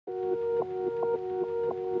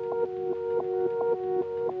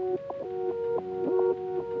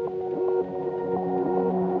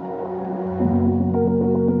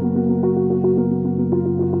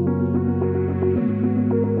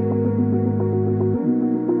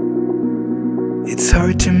It's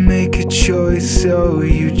hard to make a choice, so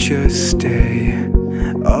you just stay.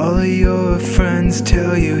 All of your friends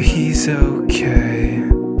tell you he's okay,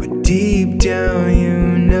 but deep down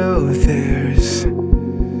you know there's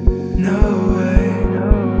no way.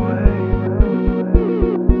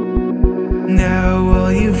 Now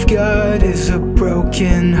all you've got is a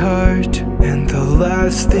broken heart, and the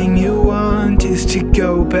last thing you want is to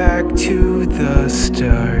go back to the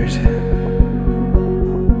start,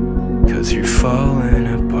 'cause you're falling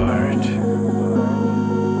apart.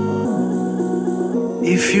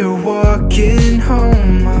 If you're walking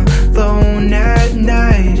home alone at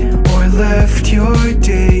night, or left your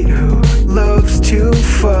date who loves to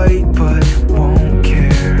fight but won't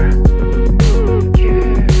care,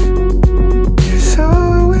 there's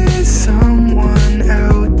always someone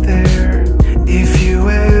out there. If you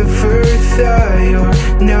ever thought you're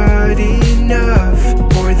not enough,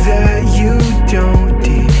 or that you don't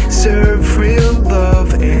deserve real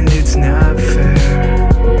love and it's not fair,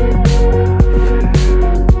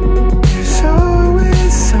 there's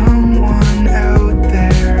always someone out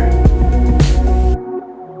there.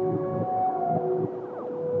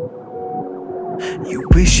 You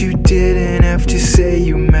wish you didn't have to say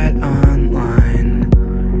you met online.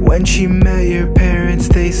 When she met your parents,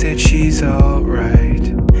 they said she's alright.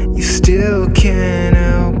 You still can't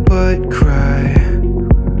help but cry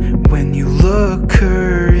when you look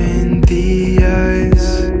her in the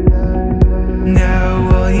eyes. Now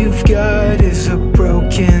all you've got is a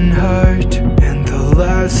broken heart, and the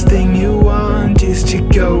last thing you want is to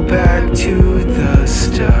go back to